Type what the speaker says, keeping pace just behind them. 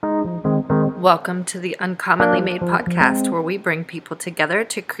Welcome to the Uncommonly Made podcast, where we bring people together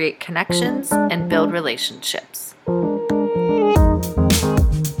to create connections and build relationships.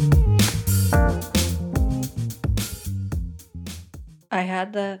 I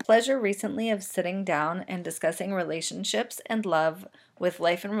had the pleasure recently of sitting down and discussing relationships and love with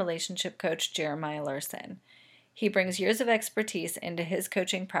life and relationship coach Jeremiah Larsen. He brings years of expertise into his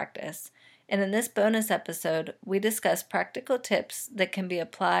coaching practice, and in this bonus episode, we discuss practical tips that can be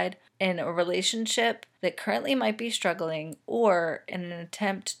applied in a relationship that currently might be struggling or in an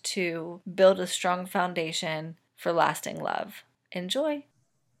attempt to build a strong foundation for lasting love. Enjoy!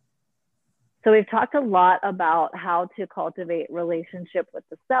 So we've talked a lot about how to cultivate relationship with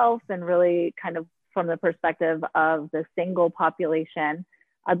the self and really kind of from the perspective of the single population.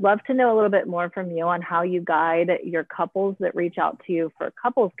 I'd love to know a little bit more from you on how you guide your couples that reach out to you for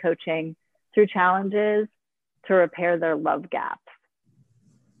couples coaching through challenges to repair their love gaps.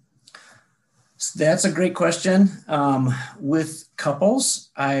 That's a great question. With couples,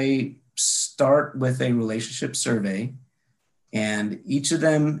 I start with a relationship survey, and each of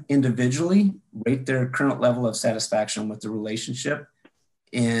them individually rate their current level of satisfaction with the relationship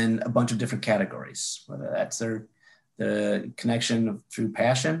in a bunch of different categories, whether that's the connection through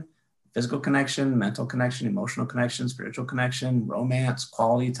passion, physical connection, mental connection, emotional connection, spiritual connection, romance,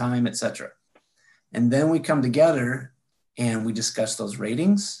 quality time, etc. And then we come together and we discuss those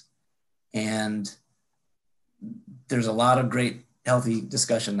ratings. And there's a lot of great, healthy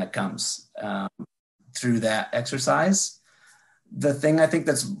discussion that comes through that exercise. The thing I think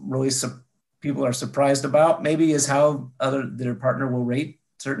that's really people are surprised about maybe is how their partner will rate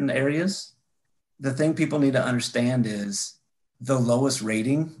certain areas. The thing people need to understand is the lowest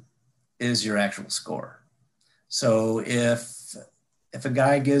rating is your actual score. So if a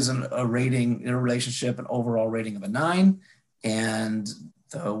guy gives a rating in a relationship, an overall rating of a 9, and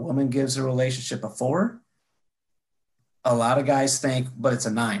the woman gives a relationship a 4, a lot of guys think, but it's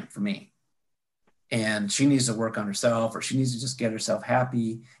a 9 for me. And she needs to work on herself, or she needs to just get herself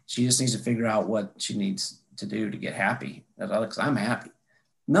happy. She just needs to figure out what she needs to do to get happy. Because I'm happy.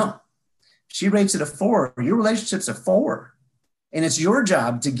 No, she rates it a 4. Your relationship's a 4. And it's your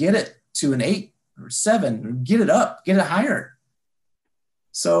job to get it to an 8 or 7, or get it up, get it higher.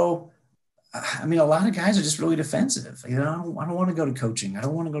 So, I mean, a lot of guys are just really defensive. I don't want to go to coaching. I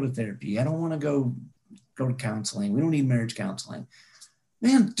don't want to go to therapy. I don't want to go to counseling. We don't need marriage counseling.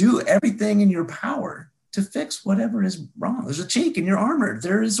 Man, do everything in your power to fix whatever is wrong. There's a chink in your armor.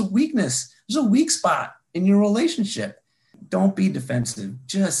 There is a weakness. There's a weak spot in your relationship. Don't be defensive.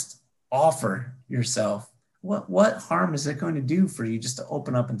 Just offer yourself. What harm is it going to do for you just to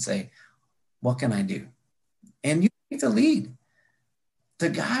open up and say, what can I do? And you take the lead. The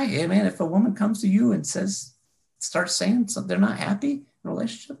guy, hey man, if a woman comes to you and starts saying something, they're not happy in a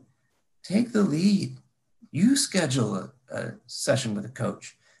relationship, take the lead. You schedule a session with a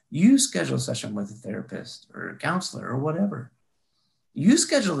coach. You schedule a session with a therapist or a counselor or whatever. You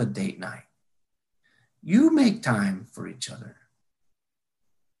schedule a date night. You make time for each other.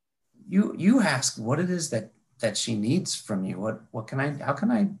 You ask what it is that she needs from you. How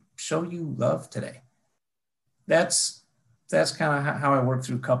can I show you love today? That's kind of how I work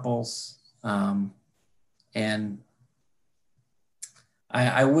through couples. And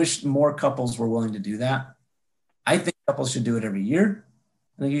I wish more couples were willing to do that. I think couples should do it every year.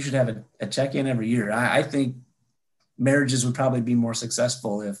 I think you should have a check-in every year. I think marriages would probably be more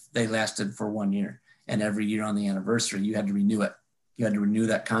successful if they lasted for 1 year. And every year on the anniversary, you had to renew it. You had to renew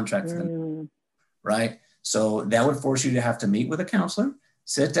that contract for them, right? So that would force you to have to meet with a counselor,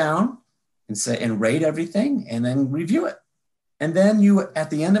 sit down and rate everything, and then review it. And then at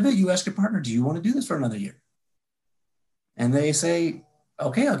the end of it, you ask your partner, do you want to do this for another year? And they say,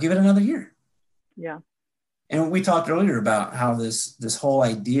 okay, I'll give it another year. Yeah. And we talked earlier about how this whole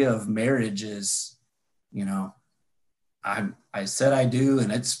idea of marriage is, I said I do,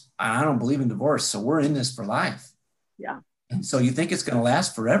 and I don't believe in divorce. So we're in this for life. Yeah. And so you think it's going to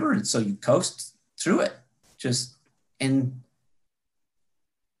last forever. And so you coast through it. And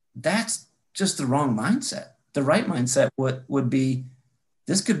that's just the wrong mindset. The right mindset would be,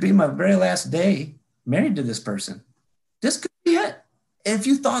 this could be my very last day married to this person. This could be it. If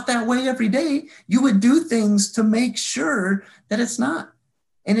you thought that way every day, you would do things to make sure that it's not.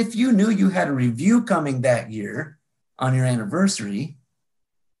 And if you knew you had a review coming that year on your anniversary,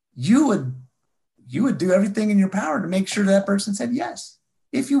 you would do everything in your power to make sure that person said yes,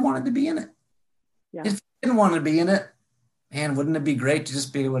 if you wanted to be in it. Yeah. If you didn't want to be in it, man, wouldn't it be great to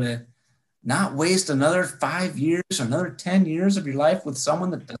just be able to not waste another 5 years or another 10 years of your life with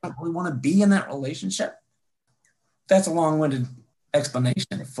someone that doesn't really want to be in that relationship? That's a long-winded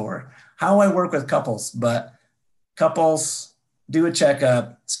explanation for how I work with couples, but couples do a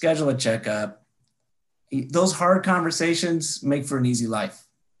checkup, schedule a checkup. Those hard conversations make for an easy life,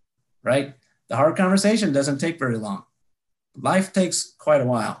 right? The hard conversation doesn't take very long. Life takes quite a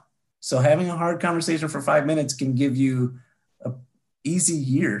while. So having a hard conversation for 5 minutes can give you an easy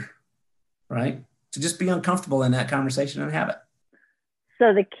year, right? To just be uncomfortable in that conversation and have it.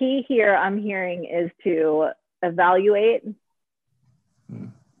 So the key here I'm hearing is to evaluate,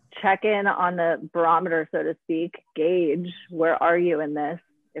 check in on the barometer, so to speak, gauge where are you in this.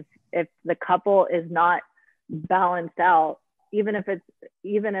 If the couple is not balanced out, even if it's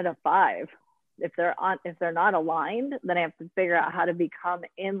even at a 5, if they're not aligned, then I have to figure out how to become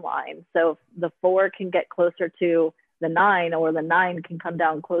in line. So if the 4 can get closer to the 9, or the 9 can come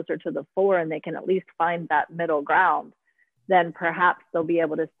down closer to the 4, and they can at least find that middle ground, then perhaps they'll be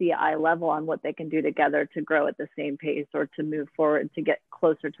able to see eye level on what they can do together to grow at the same pace, or to move forward to get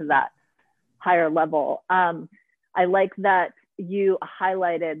closer to that higher level. I like that you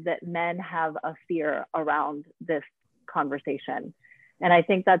highlighted that men have a fear around this conversation. And I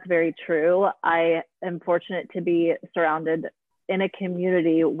think that's very true. I am fortunate to be surrounded in a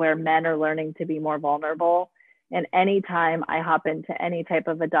community where men are learning to be more vulnerable. And anytime I hop into any type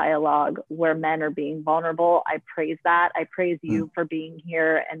of a dialogue where men are being vulnerable, I praise that. I praise you for being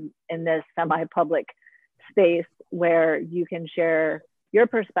here and in this semi-public space where you can share your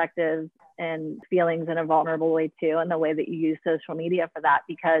perspectives and feelings in a vulnerable way too, and the way that you use social media for that,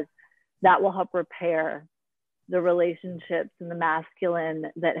 because that will help repair the relationships and the masculine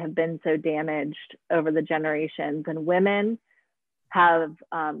that have been so damaged over the generations. And women have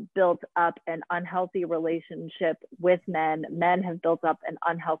built up an unhealthy relationship with men. Men have built up an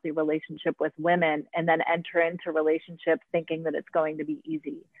unhealthy relationship with women, and then enter into relationships thinking that it's going to be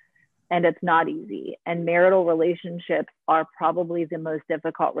easy. And it's not easy. And marital relationships are probably the most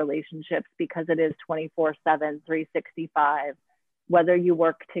difficult relationships, because it is 24/7, 365. Whether you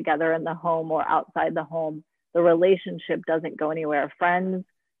work together in the home or outside the home, the relationship doesn't go anywhere. Friends,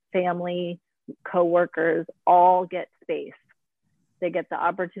 family, coworkers all get space. They get the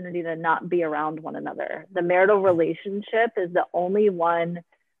opportunity to not be around one another. The marital relationship is the only one,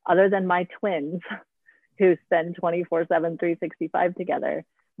 other than my twins, who spend 24/7, 365 together,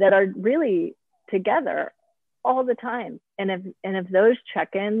 that are really together all the time. And if those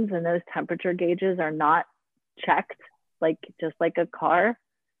check-ins and those temperature gauges are not checked, just like a car,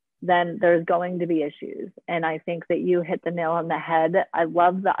 then there's going to be issues. And I think that you hit the nail on the head. I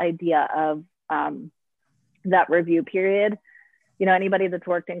love the idea of that review period. You know, anybody that's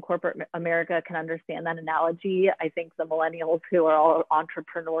worked in corporate America can understand that analogy. I think the millennials, who are all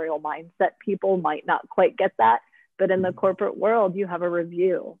entrepreneurial mindset people, might not quite get that. But in the corporate world, you have a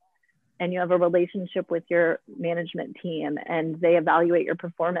review and you have a relationship with your management team, and they evaluate your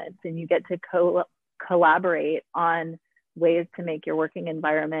performance, and you get to collaborate on ways to make your working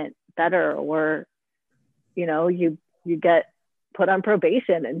environment better. Or, you know, you get put on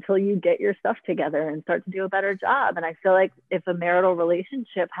probation until you get your stuff together and start to do a better job. And I feel like if a marital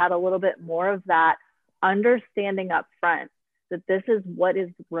relationship had a little bit more of that understanding up front, that this is what is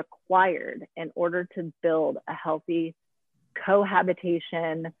required in order to build a healthy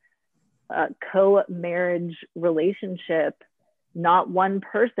cohabitation, co-marriage relationship, not one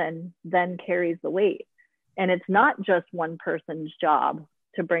person then carries the weight. And it's not just one person's job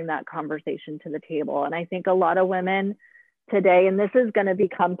to bring that conversation to the table. And I think a lot of women today, and this is going to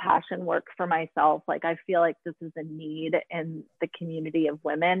become passion work for myself, like I feel like this is a need in the community of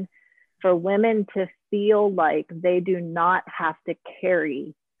women, for women to feel like they do not have to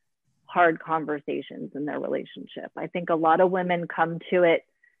carry hard conversations in their relationship. I think a lot of women come to it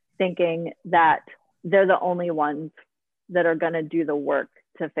thinking that they're the only ones that are going to do the work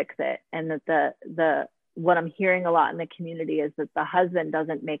to fix it. And that the what I'm hearing a lot in the community is that the husband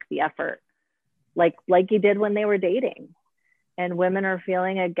doesn't make the effort like he did when they were dating. And women are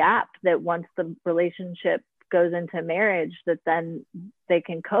feeling a gap that once the relationship goes into marriage, that then they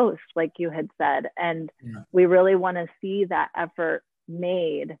can coast, like you had said. And we really want to see that effort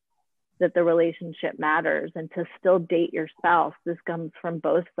made, that the relationship matters, and to still date your spouse. This comes from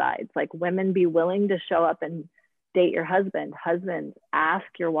both sides. Like, women, be willing to show up and date your husband. Husbands, ask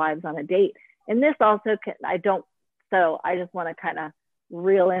your wives on a date. And this also I just want to kind of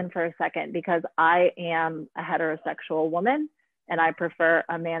reel in for a second, because I am a heterosexual woman and I prefer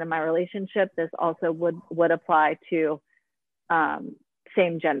a man in my relationship. This also would apply to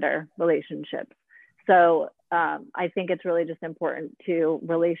same gender relationships. So I think it's really just important to,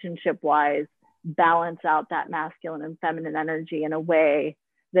 relationship wise, balance out that masculine and feminine energy in a way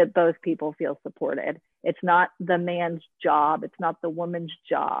that both people feel supported. It's not the man's job. It's not the woman's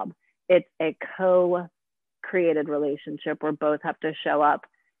job. It's a co-created relationship where both have to show up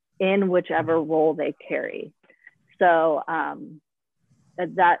in whichever role they carry. So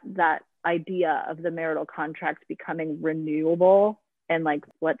that idea of the marital contracts becoming renewable and like,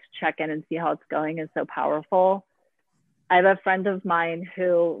 let's check in and see how it's going is so powerful. I have a friend of mine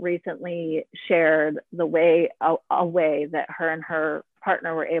who recently shared a way that her and her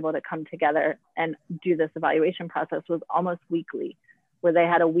partner were able to come together and do this evaluation process was almost weekly, where they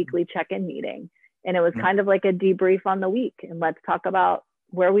had a weekly check-in meeting. And it was kind of like a debrief on the week. And let's talk about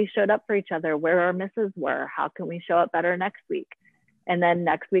where we showed up for each other, where our misses were, how can we show up better next week? And then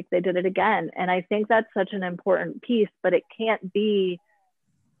next week they did it again. And I think that's such an important piece, but it can't be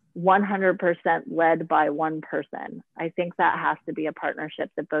 100% led by one person. I think that has to be a partnership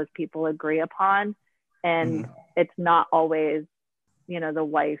that both people agree upon. And it's not always, the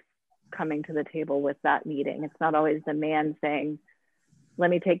wife coming to the table with that meeting. It's not always the man saying, let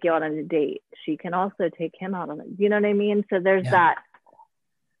me take you out on a date. She can also take him out on it. You know what I mean? So there's that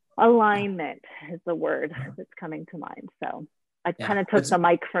alignment is the word that's coming to mind. So I kind of took the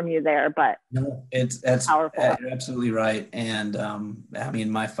mic from you there, but no, that's powerful. You're absolutely right. And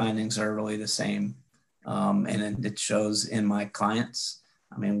my findings are really the same. And it shows in my clients,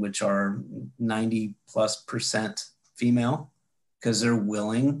 which are 90+% female, because they're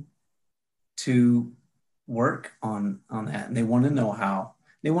willing to work on that. And they want to know how.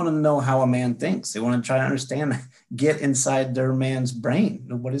 They want to know how a man thinks. They want to try to understand, get inside their man's brain.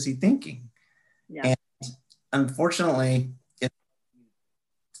 What is he thinking? Yeah. And unfortunately,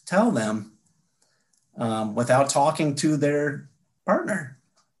 tell them without talking to their partner,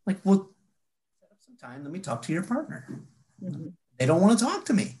 like, well, set up some time, let me talk to your partner. They don't want to talk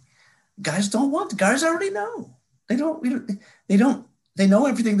to me. Guys already know. They know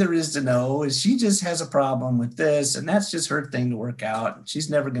everything there is to know. Is she just has a problem with this, and that's just her thing to work out, and she's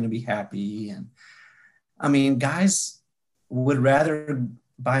never going to be happy. And guys would rather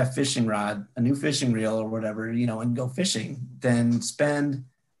buy a fishing rod, a new fishing reel or whatever, and go fishing than spend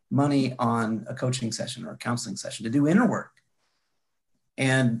money on a coaching session or a counseling session to do inner work.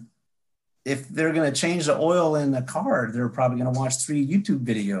 And if they're going to change the oil in the car, they're probably going to watch 3 YouTube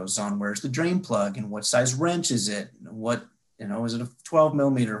videos on where's the drain plug and what size wrench is it? What, is it a 12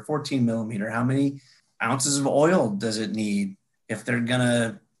 millimeter, 14 millimeter? How many ounces of oil does it need? If they're going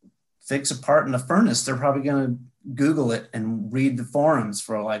to fix a part in the furnace, they're probably going to Google it and read the forums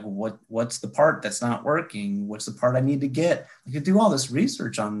for like, what's the part that's not working? What's the part I need to get? You could do all this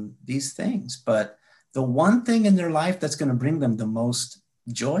research on these things, but the one thing in their life that's going to bring them the most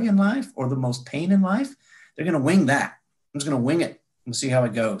joy in life or the most pain in life, they're going to wing that. I'm just going to wing it and see how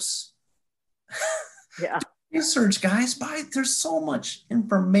it goes. Yeah. Research, guys. There's so much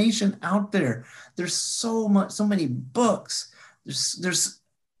information out there. There's so many books.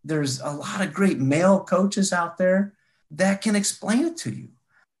 There's a lot of great male coaches out there that can explain it to you.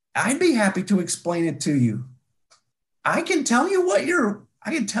 I'd be happy to explain it to you. I can tell you what your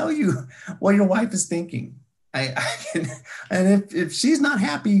wife is thinking. I can, and if she's not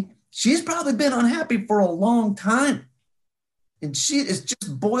happy, she's probably been unhappy for a long time. And she is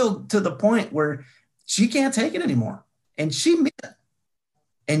just boiled to the point where she can't take it anymore. And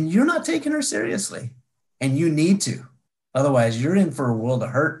and you're not taking her seriously. And you need to. Otherwise, you're in for a world of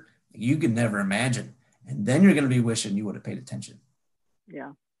hurt you could never imagine. And then you're going to be wishing you would have paid attention.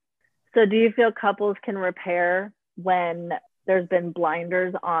 Yeah. So do you feel couples can repair when there's been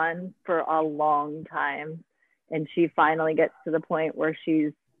blinders on for a long time and she finally gets to the point where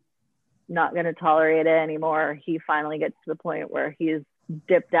she's not going to tolerate it anymore? He finally gets to the point where he's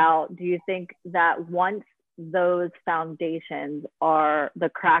dipped out. Do you think that once those foundations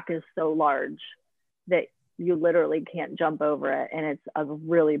the crack is so large that you literally can't jump over it and it's a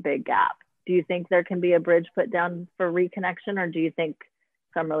really big gap, do you think there can be a bridge put down for reconnection, or do you think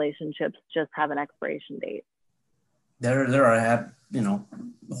some relationships just have an expiration date? There are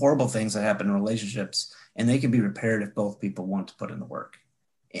horrible things that happen in relationships, and they can be repaired if both people want to put in the work.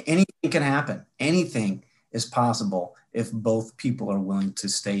 Anything can happen. Anything is possible if both people are willing to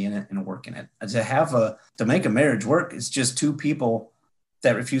stay in it and work in it. To make a marriage work, it's just 2 people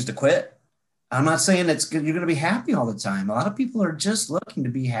that refuse to quit. I'm not saying you're going to be happy all the time. A lot of people are just looking to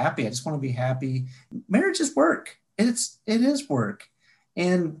be happy. I just want to be happy. Marriage is work. It is work.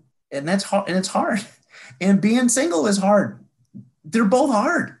 And that's hard, and it's hard. And being single is hard. They're both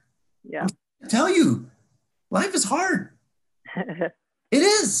hard. Yeah. I tell you, life is hard. It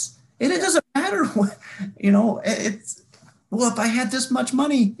is. And it doesn't matter what, if I had this much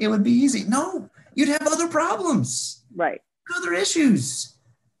money, it would be easy. No, you'd have other problems. Right. Other issues.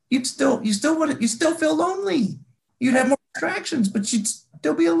 you still feel lonely. You'd have more distractions, but you'd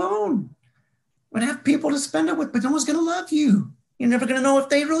still be alone. Would have people to spend it with, but no one's going to love you. You're never going to know if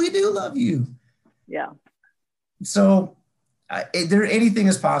they really do love you. Yeah. So anything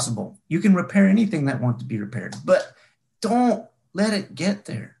is possible. You can repair anything that wants to be repaired, but don't let it get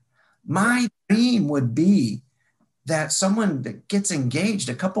there. My dream would be that someone that gets engaged,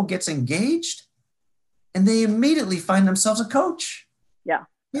 a couple gets engaged, and they immediately find themselves a coach. Yeah.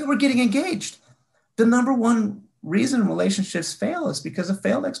 They were getting engaged. The number one reason relationships fail is because of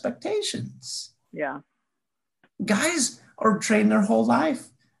failed expectations. Yeah. Guys are trained their whole life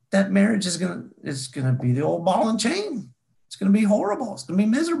that marriage is gonna be the old ball and chain. It's gonna be horrible. It's gonna be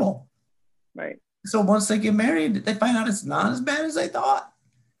miserable. Right. So once they get married, they find out it's not as bad as they thought.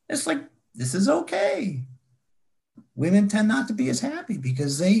 It's like, this is okay. Women tend not to be as happy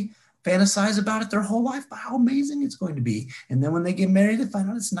because they fantasize about it their whole life, about how amazing it's going to be. And then when they get married, they find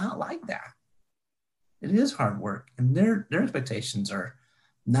out it's not like that. It is hard work, and their expectations are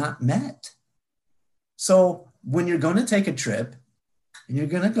not met. So when you're going to take a trip and you're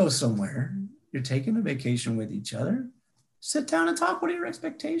going to go somewhere, you're taking a vacation with each other, sit down and talk. What are your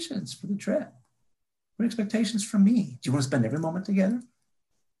expectations for the trip? What are expectations from me? Do you want to spend every moment together?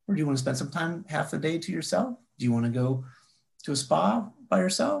 Or do you want to spend some time, half the day to yourself? Do you want to go to a spa by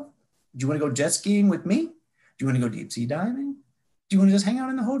yourself? Do you want to go jet skiing with me? Do you want to go deep sea diving? Do you want to just hang out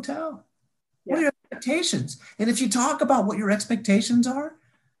in the hotel? Yeah. What are your expectations? And if you talk about what your expectations are,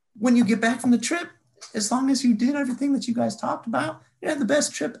 when you get back from the trip, as long as you did everything that you guys talked about, you had the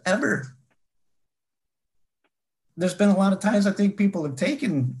best trip ever. There's been a lot of times I think people have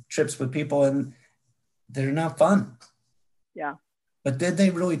taken trips with people and they're not fun. Yeah. But did they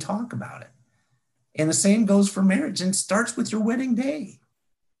really talk about it? And the same goes for marriage, and it starts with your wedding day.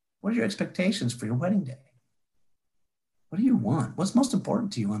 What are your expectations for your wedding day? What do you want? What's most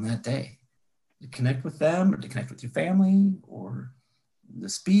important to you on that day? To connect with them, or to connect with your family, or the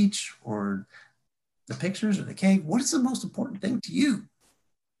speech, or the pictures, or the cake? What is the most important thing to you?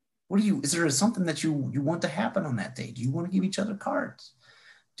 Is there something that you want to happen on that day? Do you want to give each other cards?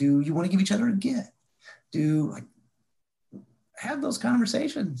 Do you want to give each other a gift? Have those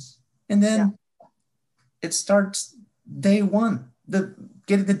conversations. And then it starts day one. The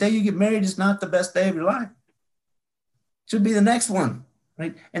day you get married is not the best day of your life. It should be the next one,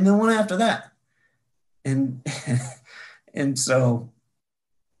 right? And then one after that. And and so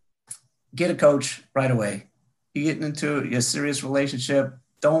get a coach right away. You get into a serious relationship.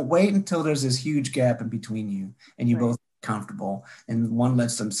 Don't wait until there's this huge gap in between you and you both comfortable and one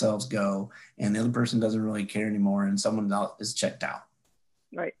lets themselves go and the other person doesn't really care anymore and someone else is checked out.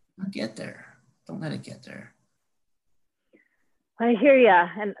 Right. Don't get there. Don't let it get there. I hear you.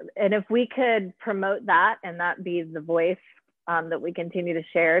 And if we could promote that and that be the voice that we continue to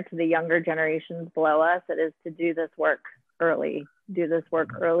share to the younger generations below us, it is to do this work early. Do this work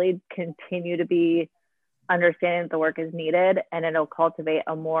early. Continue to be understanding that the work is needed, and it'll cultivate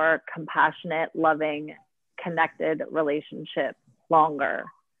a more compassionate, loving, connected relationship longer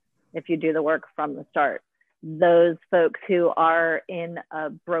if you do the work from the start. Those folks who are in a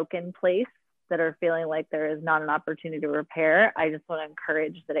broken place that are feeling like there is not an opportunity to repair, I just want to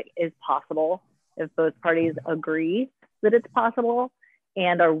encourage that it is possible if both parties agree that it's possible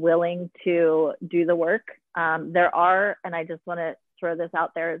and are willing to do the work. There are, and I just want to throw this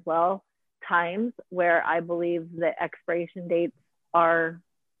out there as well, times where I believe the expiration dates are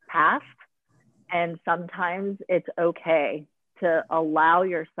past, and sometimes it's okay to allow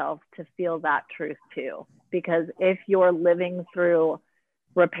yourself to feel that truth too. Because if you're living through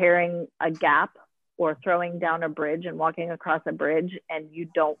repairing a gap or throwing down a bridge and walking across a bridge and you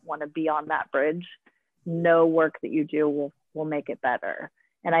don't want to be on that bridge, no work that you do will make it better.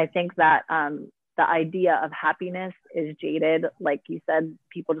 And I think that the idea of happiness is jaded. Like you said,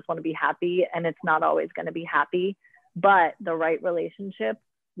 people just want to be happy, and it's not always going to be happy, but the right relationship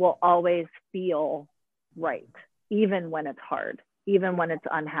will always feel right, even when it's hard, even when it's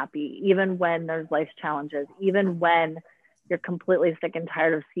unhappy, even when there's life challenges, even when you're completely sick and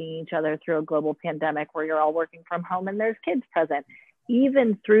tired of seeing each other through a global pandemic where you're all working from home and there's kids present.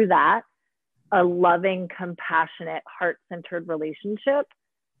 Even through that, a loving, compassionate, heart-centered relationship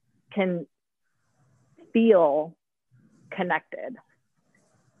can feel connected.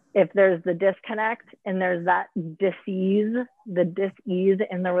 If there's the disconnect and there's that dis-ease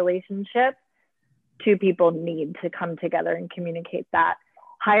in the relationship, two people need to come together and communicate that.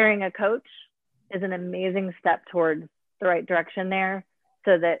 Hiring a coach is an amazing step towards the right direction there,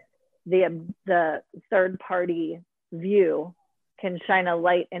 so that the third party view can shine a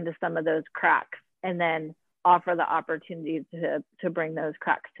light into some of those cracks. And then offer the opportunity to bring those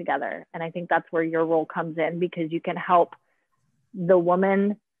cracks together. And I think that's where your role comes in, because you can help the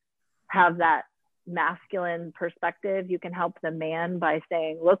woman have that masculine perspective. You can help the man by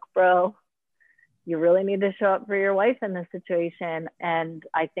saying, look, bro, you really need to show up for your wife in this situation. And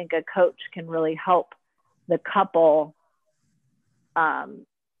I think a coach can really help the couple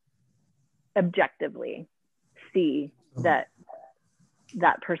objectively see that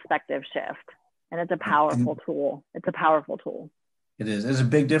perspective shift. And it's a powerful tool. It's a powerful tool. It is. There's a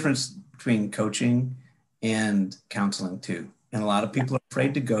big difference between coaching and counseling too. And a lot of people are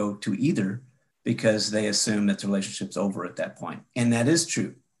afraid to go to either because they assume that the relationship's over at that point. And that is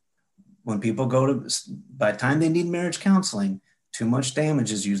true. When people go to, by the time they need marriage counseling, too much damage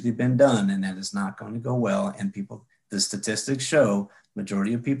has usually been done, and that is not going to go well. And the statistics show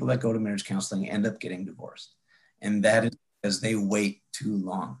majority of people that go to marriage counseling end up getting divorced. And that is because they wait too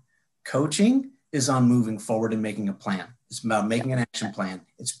long. Coaching is on moving forward and making a plan. It's about making an action plan.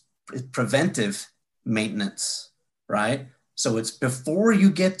 It's preventive maintenance, right? So it's before you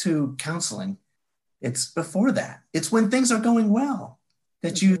get to counseling. It's before that. It's when things are going well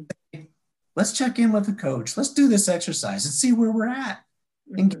that you say, let's check in with the coach. Let's do this exercise and see where we're at.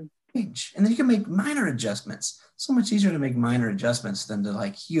 Engage. And then you can make minor adjustments. So much easier to make minor adjustments than to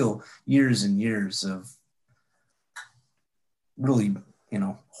like heal years and years of really,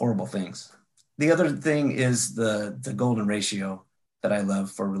 horrible things. The other thing is the golden ratio that I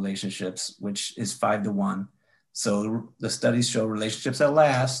love for relationships, which is 5-1. So the studies show relationships that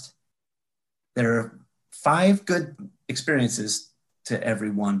last, there are 5 good experiences to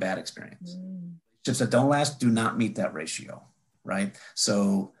every 1 bad experience. Relationships that don't last do not meet that ratio, right?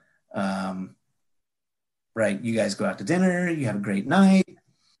 So, right, you guys go out to dinner, you have a great night,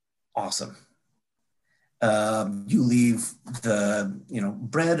 awesome. You leave the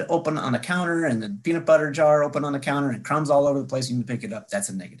bread open on the counter and the peanut butter jar open on the counter and crumbs all over the place. You can pick it up. That's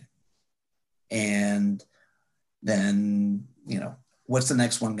a negative. And then, what's the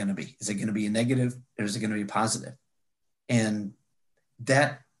next one going to be? Is it going to be a negative or is it going to be positive? And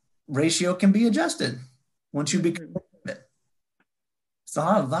that ratio can be adjusted once you become it. So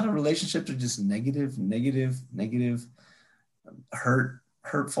a lot of relationships are just negative,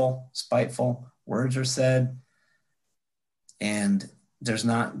 hurtful, spiteful. Words are said, and there's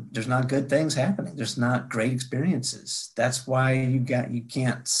not good things happening. There's not great experiences. That's why you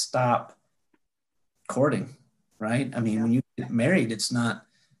can't stop courting, right? I mean, when you get married, it's not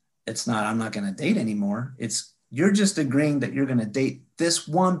I'm not going to date anymore. You're just agreeing that you're going to date this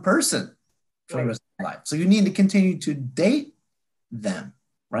one person for the rest of your life. So you need to continue to date them,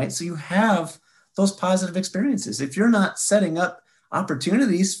 right? So you have those positive experiences. If you're not setting up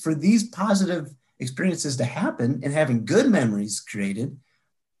opportunities for these positive experiences to happen and having good memories created,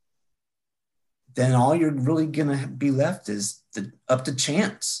 then all you're really going to be left is up to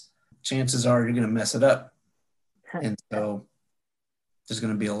chance. Chances are you're going to mess it up. And so there's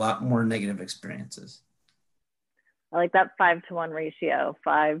going to be a lot more negative experiences. I like that 5-1 ratio,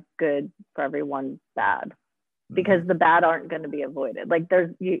 5 good for every 1 bad, because the bad aren't going to be avoided. Like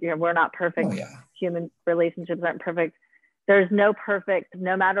we're not perfect. Oh, yeah. Human relationships aren't perfect. There's no perfect,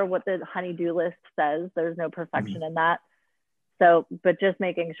 no matter what the honey-do list says, there's no perfection in that. So, but just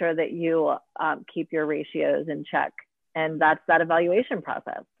making sure that you keep your ratios in check. And that's that evaluation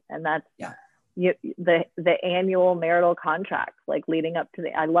process. And that's the annual marital contract, like leading up to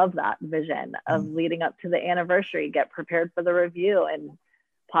I love that vision of leading up to the anniversary, get prepared for the review and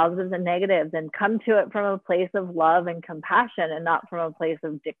positives and negatives, and come to it from a place of love and compassion and not from a place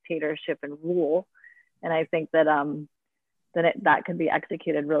of dictatorship and rule. And I think that, that could be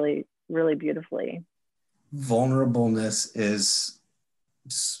executed really, really beautifully. Vulnerableness is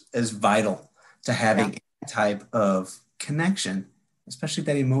vital to having any type of connection, especially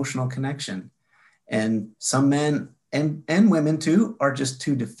that emotional connection. And some men and women too are just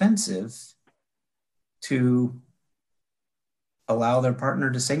too defensive to allow their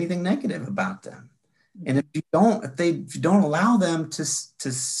partner to say anything negative about them. And if you don't allow them to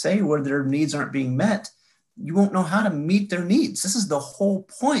say where their needs aren't being met, you won't know how to meet their needs. This is the whole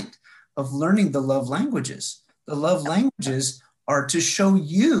point of learning the love languages. The love languages are to show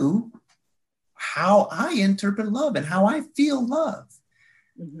you how I interpret love and how I feel love,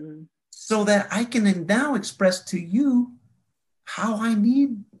 so that I can now express to you how I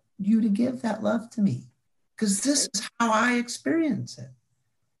need you to give that love to me, because this is how I experience it.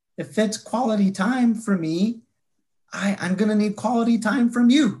 If it's quality time for me, I'm going to need quality time from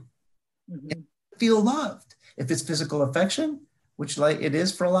you. Feel loved. If it's physical affection, which like it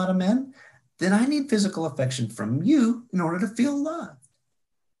is for a lot of men, then I need physical affection from you in order to feel loved.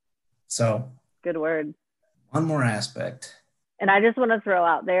 So good word. One more aspect. And I just want to throw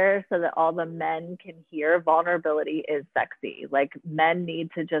out there so that all the men can hear, vulnerability is sexy. Like, men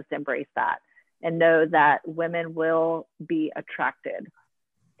need to just embrace that and know that women will be attracted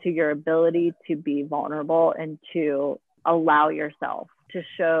to your ability to be vulnerable and to allow yourself to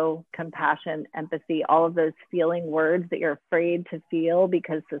show compassion, empathy, all of those feeling words that you're afraid to feel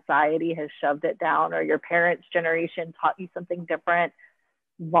because society has shoved it down or your parents' generation taught you something different.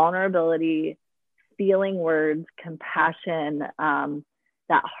 Vulnerability, feeling words, compassion,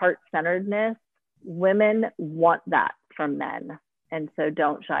 that heart-centeredness, women want that from men. And so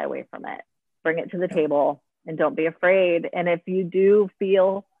don't shy away from it. Bring it to the table and don't be afraid. And if you do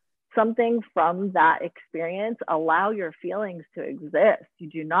feel something from that experience, allow your feelings to exist. You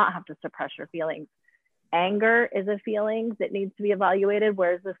do not have to suppress your feelings. Anger is a feeling that needs to be evaluated.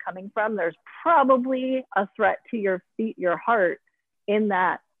 Where is this coming from? There's probably a threat to your feet, your heart in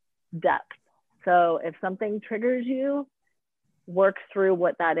that depth. So if something triggers you, work through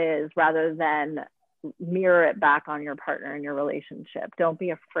what that is rather than mirror it back on your partner in your relationship. Don't be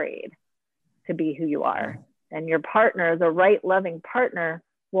afraid to be who you are. And your partner, the right loving partner,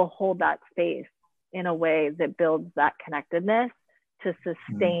 will hold that space in a way that builds that connectedness to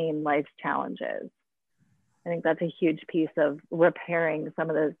sustain life's challenges. I think that's a huge piece of repairing some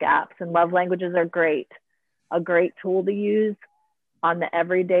of those gaps. And love languages are great, a great tool to use on the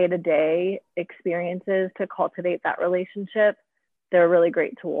everyday to day experiences to cultivate that relationship. They're a really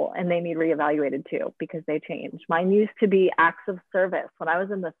great tool, and they need reevaluated too because they change. Mine used to be acts of service. When I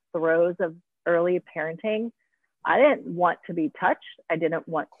was in the throes of early parenting, I didn't want to be touched. I didn't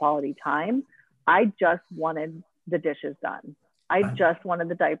want quality time. I just wanted the dishes done. I just wanted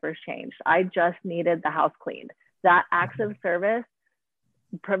the diapers changed. I just needed the house cleaned. That acts of service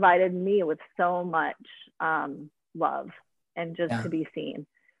provided me with so much love and just to be seen.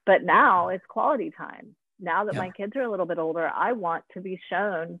 But now it's quality time. Now that my kids are a little bit older, I want to be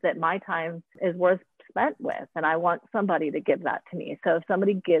shown that my time is worth spent with, and I want somebody to give that to me. So if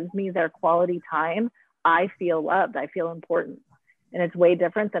somebody gives me their quality time, I feel loved, I feel important. And it's way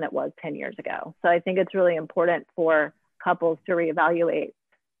different than it was 10 years ago. So I think it's really important for couples to reevaluate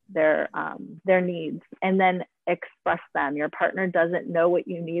their needs and then express them. Your partner doesn't know what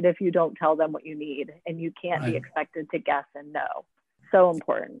you need if you don't tell them what you need, and you can't be expected to guess and know. So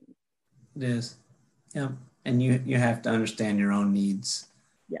important. It is. Yeah. And you have to understand your own needs.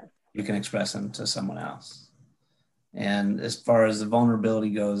 Yes. You can express them to someone else. And as far as the vulnerability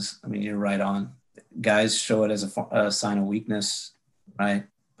goes, I mean, you're right on. Guys show it as a sign of weakness, right?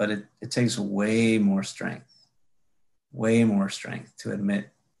 But it takes way more strength to admit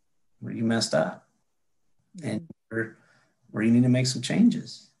where you messed up and where you need to make some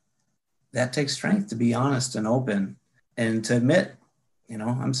changes. That takes strength to be honest and open and to admit,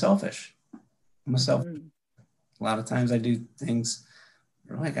 I'm selfish. I'm a lot of times I do things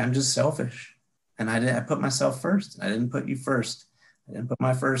like I'm just selfish, and I put myself first. I didn't put you first. I didn't put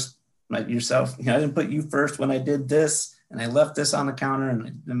yourself. I didn't put you first when I did this, and I left this on the counter,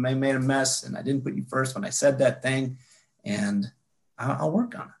 and I made a mess. And I didn't put you first when I said that thing. And I'll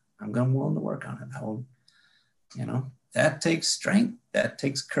work on it. I'm willing to work on it. I will. That takes strength. That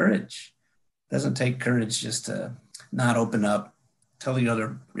takes courage. It doesn't take courage just to not open up, tell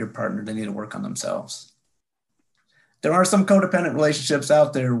your partner they need to work on themselves. There are some codependent relationships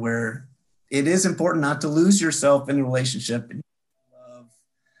out there where it is important not to lose yourself in a relationship and love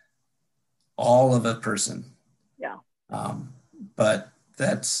all of a person. Yeah. But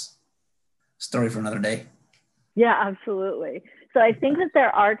that's a story for another day. Yeah, absolutely. So I think that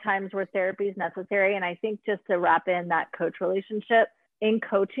there are times where therapy is necessary. And I think just to wrap in that coach relationship, in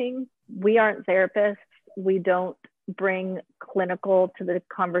coaching, we aren't therapists. We don't bring clinical to the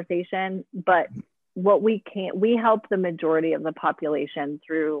conversation, but what we help the majority of the population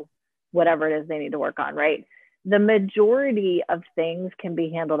through whatever it is they need to work on, right? The majority of things can be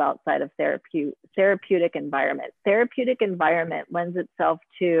handled outside of therapeutic environment. Therapeutic environment lends itself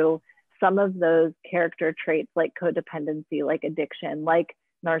to some of those character traits like codependency, like addiction, like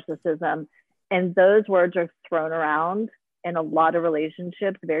narcissism. And those words are thrown around in a lot of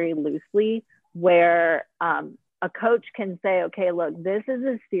relationships very loosely, where a coach can say, okay, look, this is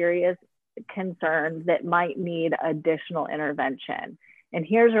a serious concern that might need additional intervention. And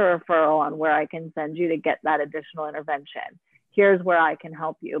here's a referral on where I can send you to get that additional intervention. Here's where I can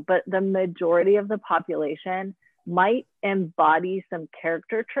help you. But the majority of the population might embody some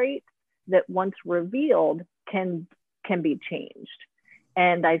character traits that once revealed can be changed.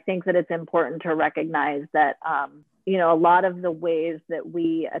 And I think that it's important to recognize that, a lot of the ways that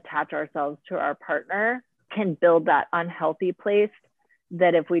we attach ourselves to our partner can build that unhealthy place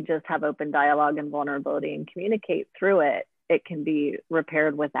that if we just have open dialogue and vulnerability and communicate through it, it can be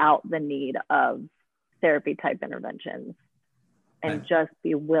repaired without the need of therapy type interventions, and Right. just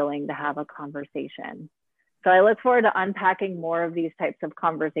be willing to have a conversation. So I look forward to unpacking more of these types of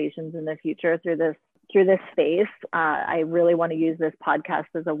conversations in the future through this space. I really want to use this podcast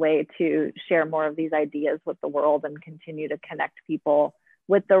as a way to share more of these ideas with the world and continue to connect people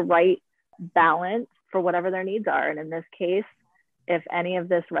with the right balance for whatever their needs are. And in this case, if any of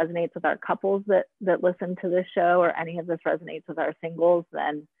this resonates with our couples that listen to this show, or any of this resonates with our singles,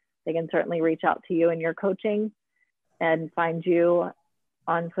 then they can certainly reach out to you in your coaching and find you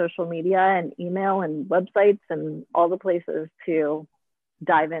on social media and email and websites and all the places to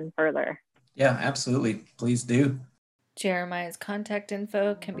dive in further. Yeah, absolutely. Please do. Jeremiah's contact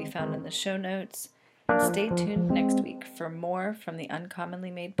info can be found in the show notes. And stay tuned next week for more from the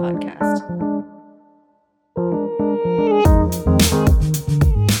Uncommonly Made podcast.